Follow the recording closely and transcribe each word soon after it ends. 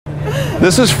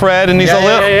This is Fred, and he's a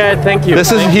little. Yeah, thank you.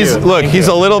 This is he's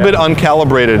a little bit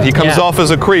uncalibrated. He comes off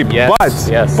as a creep. Yes,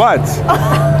 But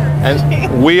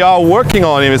and we are working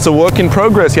on him. It's a work in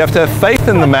progress. You have to have faith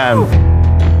in the man.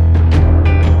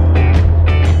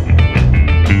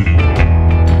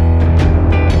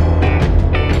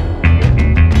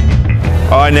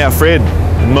 All right, now Fred,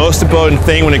 the most important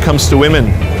thing when it comes to women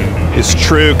is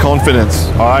true confidence,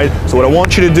 all right? So what I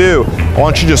want you to do, I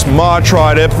want you to just march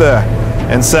right up there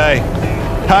and say,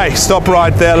 hey, stop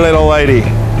right there, little lady.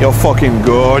 You're fucking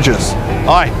gorgeous. All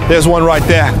right, there's one right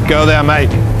there. Go there, mate.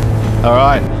 All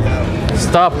right.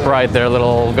 Stop right there,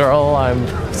 little girl. I'm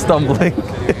stumbling.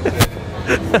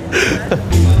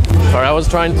 Sorry, I was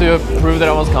trying to prove that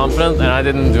I was confident and I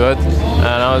didn't do it.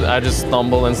 And I just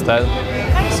stumbled instead.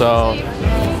 So.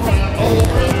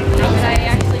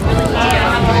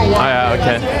 Yeah,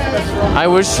 okay. I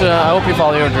hope you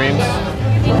follow your dreams.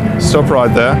 Stop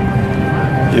right there.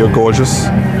 You're gorgeous.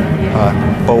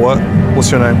 But what's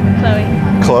your name? Chloe.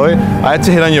 Chloe? I had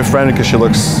to hit on your friend because she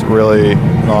looks really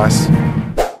nice.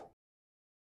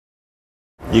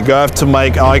 You have to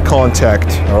make eye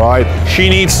contact, all right? She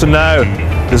needs to know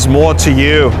there's more to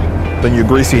you than your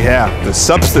greasy hair. There's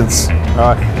substance,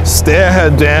 all right? Stare her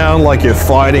down like you're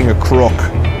fighting a crook.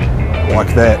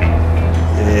 Like that.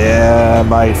 Yeah,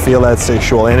 mate, feel that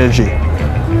sexual energy.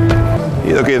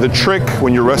 Okay, the trick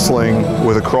when you're wrestling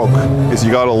with a croc is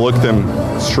you gotta look them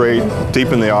straight,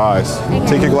 deep in the eyes.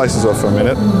 Take your glasses off for a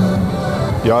minute.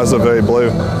 Your eyes are very blue.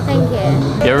 Thank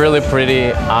you. You have really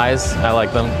pretty eyes. I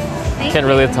like them. Can't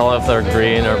really tell if they're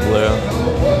green or blue.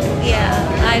 Yeah,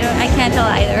 I can't tell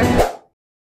either.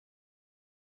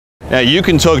 Now you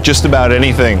can talk just about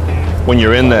anything when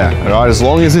you're in there, all right, as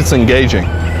long as it's engaging.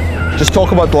 Just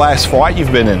talk about the last fight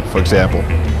you've been in, for example.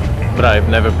 But I've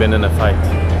never been in a fight.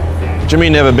 Jimmy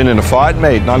never been in a fight,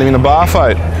 mate? Not even a bar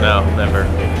fight? No, never.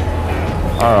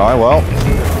 All right, well,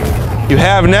 you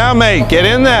have now, mate. Get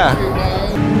in there.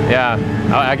 Yeah,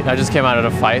 I just came out of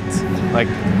a fight like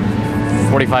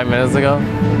 45 minutes ago.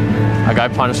 A guy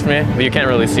punched me, but you can't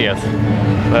really see it.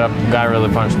 But a guy really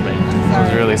punched me. It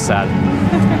was really sad.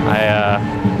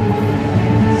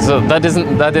 So that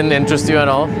didn't interest you at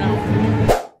all?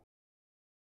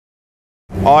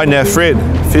 All right, now Fred,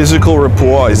 physical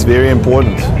rapport is very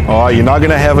important. All right, you're not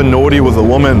gonna have a naughty with a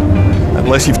woman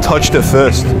unless you've touched her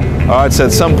first. All right, so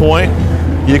at some point,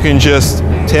 you can just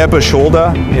tap her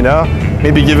shoulder, you know,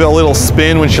 maybe give her a little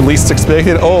spin when she least expect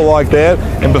it, oh, like that,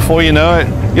 and before you know it,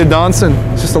 you're dancing.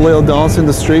 It's just a little dance in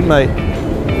the street, mate.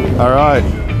 All right.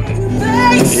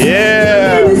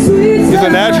 Yeah! He's a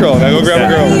natural. Now go grab a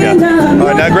girl. Yeah. All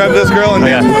right, now grab this girl and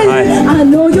dance. Hi.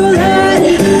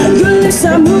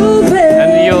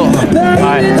 And you.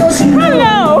 Hi.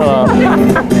 Hello!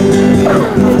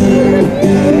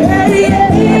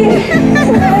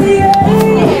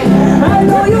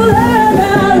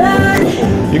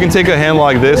 You can take a hand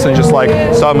like this and just like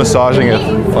start massaging it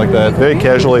like that, very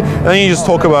casually. And then you just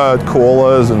talk about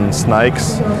koalas and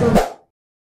snakes.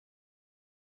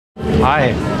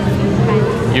 Hi.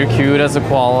 You're cute as a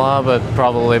koala, but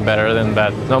probably better than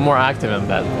bed. No, more active in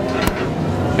bed.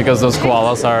 Because those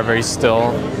koalas are very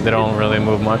still. They don't really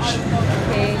move much.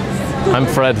 Okay. I'm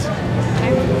Fred.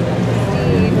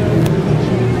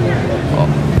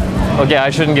 Oh. Okay, I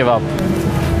shouldn't give up.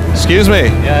 Excuse me,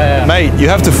 mate, you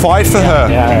have to fight for her.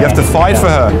 You have to fight for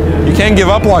her. You can't give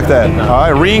up like that. No.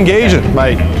 All right, re-engage it,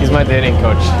 mate. He's my dating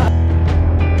coach.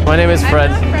 My name is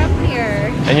Fred. I'm not from here.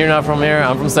 And you're not from here?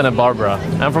 I'm from Santa Barbara.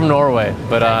 I'm from Norway,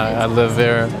 but I live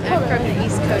here. I'm from the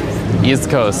East Coast. East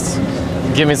Coast.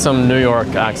 Give me some New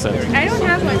York accent. I don't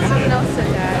have one, someone else said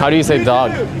that. How do you say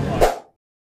dog?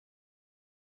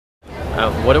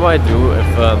 What do I do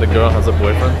if the girl has a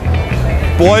boyfriend?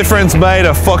 Boyfriends, mate,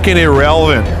 are fucking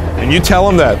irrelevant. And you tell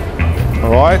him that,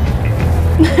 all right?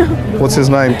 What's his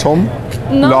name, Tom?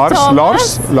 No, Lars?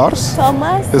 Thomas. Lars?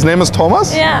 Thomas? His name is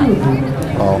Thomas? Yeah.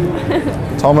 Oh.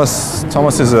 Thomas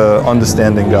is a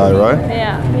understanding guy, right?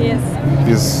 Yeah, he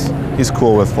is. He's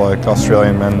cool with like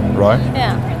Australian men, right?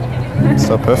 Yeah.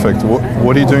 So perfect.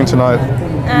 What are you doing tonight?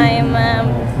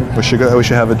 I'm We should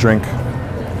have a drink.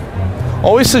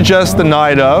 Always suggest the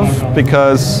night of,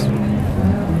 because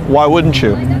why wouldn't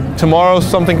you? Tomorrow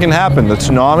something can happen. The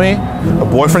tsunami, a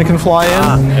boyfriend can fly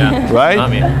in, Yeah. right?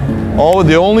 Tsunami. Oh,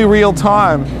 the only real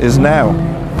time is now.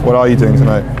 What are you doing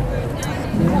tonight?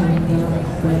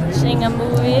 watching a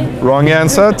movie. Wrong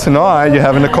answer. Tonight you're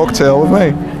having a cocktail with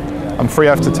me. I'm free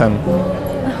after 10.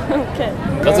 Okay.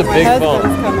 That's a big phone.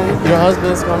 Coming. Your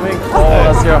husband's coming? Oh,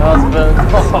 that's your husband.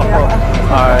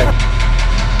 All right.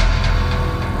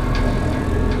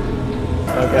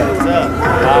 Okay. What's up?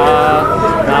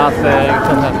 Nothing.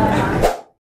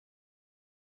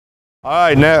 All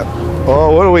right, now,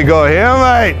 oh, what do we got here,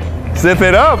 mate? Zip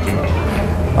it up.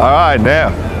 All right, now,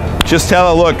 just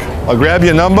tell her, look, I'll grab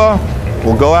your number,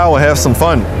 we'll go out, we'll have some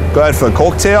fun. Go out for a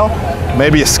cocktail,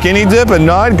 maybe a skinny dip at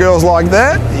night, girls like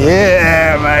that.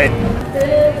 Yeah,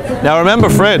 mate. Now remember,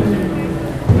 Fred,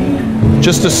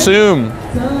 just assume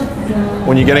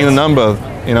when you're getting the number,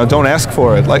 you know, don't ask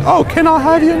for it. Like, oh, can I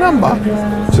have your number?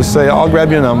 Just say, I'll grab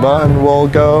your number and we'll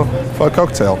go for a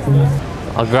cocktail.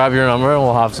 I'll grab your number and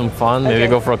we'll have some fun. Maybe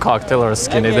go for a cocktail or a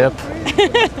skinny dip.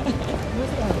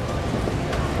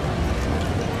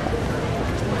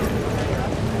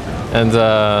 And,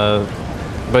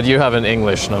 but you have an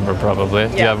English number probably.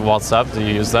 Do you have WhatsApp? Do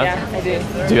you use that? Yeah, I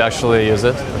do. Do you actually use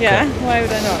it? Okay. Yeah, why would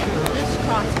I not?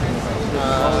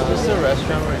 Is this a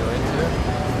restaurant we're going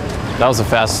to? That was a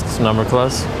fast number,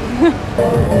 Claus.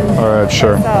 All right,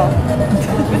 sure. So,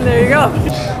 there you go.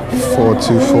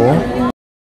 424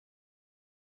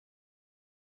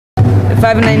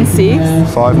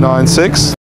 596.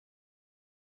 596.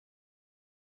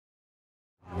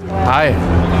 Hi.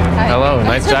 Hello,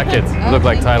 nice jacket. You look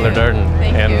like Tyler Durden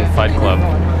in Fight Club.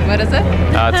 What is it?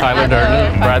 Tyler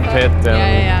Durden, Brad Pitt,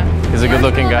 and he's a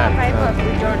good-looking guy.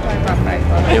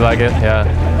 You like it? Yeah.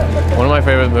 One of my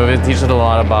favorite movies. It teaches a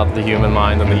lot about the human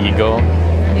mind and the ego.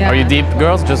 Yeah. Are you deep,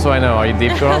 girls? Just so I know, are you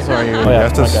deep, girls, or are you? You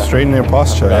have to straighten your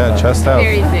posture, yeah, chest out.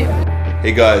 Very deep.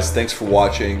 Hey guys, thanks for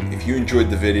watching. If you enjoyed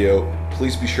the video,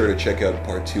 please be sure to check out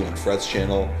part 2 on Fred's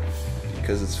channel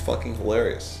because it's fucking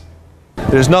hilarious.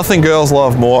 There's nothing girls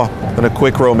love more than a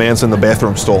quick romance in the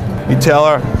bathroom stall. You tell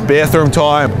her, bathroom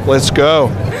time, let's go.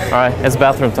 All right, it's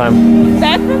bathroom time.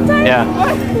 Bathroom time? Yeah.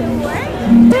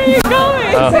 Where are you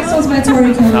going?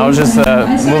 I was just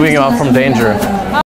moving off from danger.